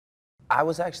I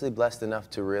was actually blessed enough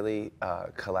to really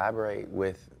collaborate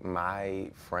with my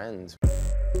friends.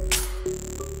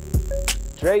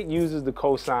 Drake uses the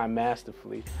cosign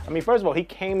masterfully. I mean, first of all, he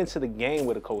came into the game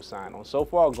with a cosign. On So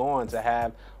Far Gone, to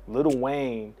have Lil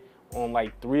Wayne on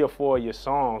like 3 or 4 of your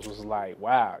songs was like,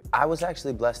 wow. I was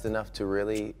actually blessed enough to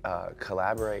really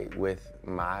collaborate with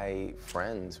my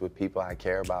friends, with people I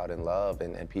care about and love,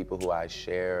 and people who I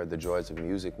share the joys of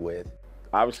music with.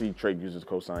 Obviously, Drake uses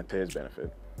cosign to his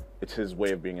benefit. It's his way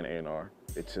of being an A&R.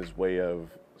 It's his way of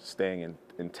staying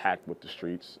intact with the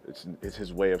streets. It's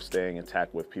his way of staying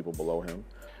intact with people below him.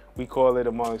 We call it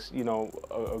amongst, you know,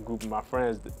 a group of my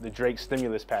friends, the Drake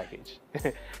stimulus package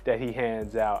that he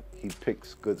hands out. He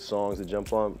picks good songs to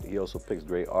jump on. He also picks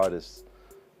great artists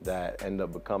that end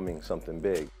up becoming something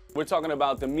big. We're talking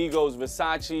about the Migos'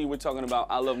 Versace, we're talking about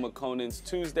I Love McConan's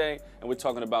Tuesday, and we're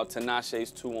talking about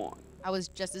Tinashe's 2 On. I was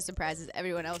just as surprised as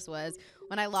everyone else was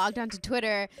when I logged onto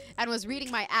Twitter and was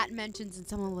reading my @mentions and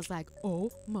someone was like,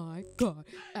 "Oh my God,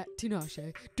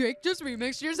 @Tinashe, Drake just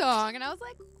remixed your song." And I was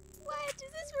like, what?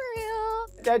 Is this for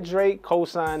real? That Drake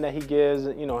cosign that he gives,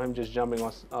 you know, him just jumping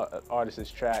on an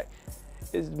artist's track,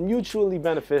 is mutually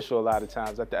beneficial a lot of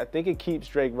times. I think it keeps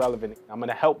Drake relevant. I'm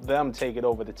gonna help them take it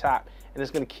over the top, and it's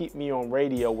gonna keep me on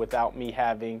radio without me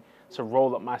having to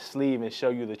roll up my sleeve and show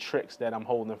you the tricks that I'm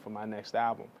holding for my next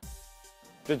album.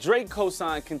 The Drake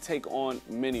cosign can take on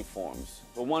many forms,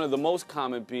 but one of the most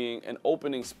common being an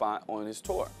opening spot on his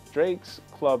tour. Drake's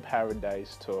Club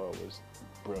Paradise tour was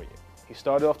brilliant. He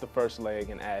started off the first leg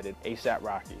and added A$AP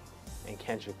Rocky and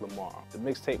Kendrick Lamar. The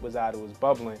mixtape was out, it was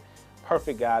bubbling.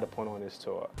 Perfect guy to put on his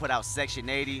tour. Put out Section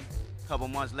 80 a couple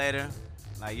months later,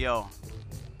 like, yo,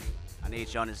 I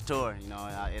need you on this tour, you know,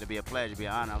 it'll be a pleasure, it'll be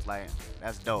an honor. I was like,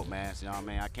 that's dope, man, you know what I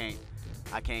mean?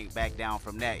 I can't back down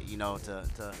from that, you know,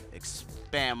 to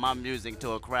expand my music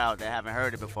to a crowd that haven't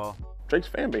heard it before. Drake's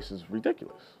fan base is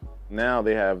ridiculous. Now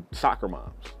they have soccer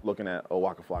moms looking at a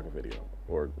Waka Flocka video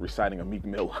or reciting a Meek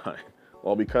Mill line,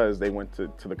 all because they went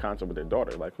to the concert with their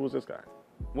daughter. Like, who is this guy?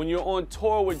 When you're on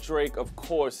tour with Drake, of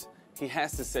course, he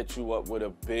has to set you up with a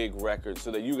big record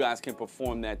so that you guys can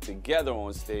perform that together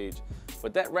on stage.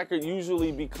 But that record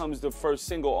usually becomes the first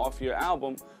single off your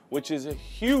album, which is a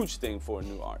huge thing for a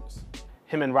new artist.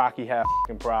 Him and Rocky have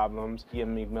f***ing problems. He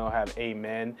and Meek Mill have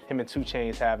Amen. Him and 2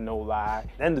 Chainz have No Lie.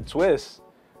 Then the twist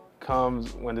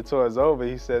comes when the tour is over.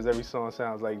 He says every song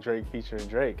sounds like Drake featuring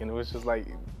Drake. And it was just like,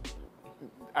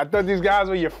 I thought these guys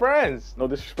were your friends. No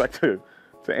disrespect to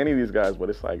any of these guys, but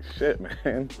it's like, shit,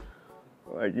 man.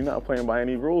 Like, you're not playing by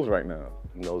any rules right now.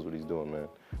 He knows what he's doing, man.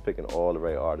 Picking all the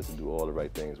right artists to do all the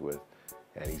right things with.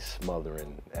 And he's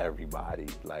smothering everybody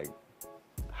like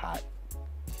hot,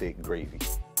 thick gravy.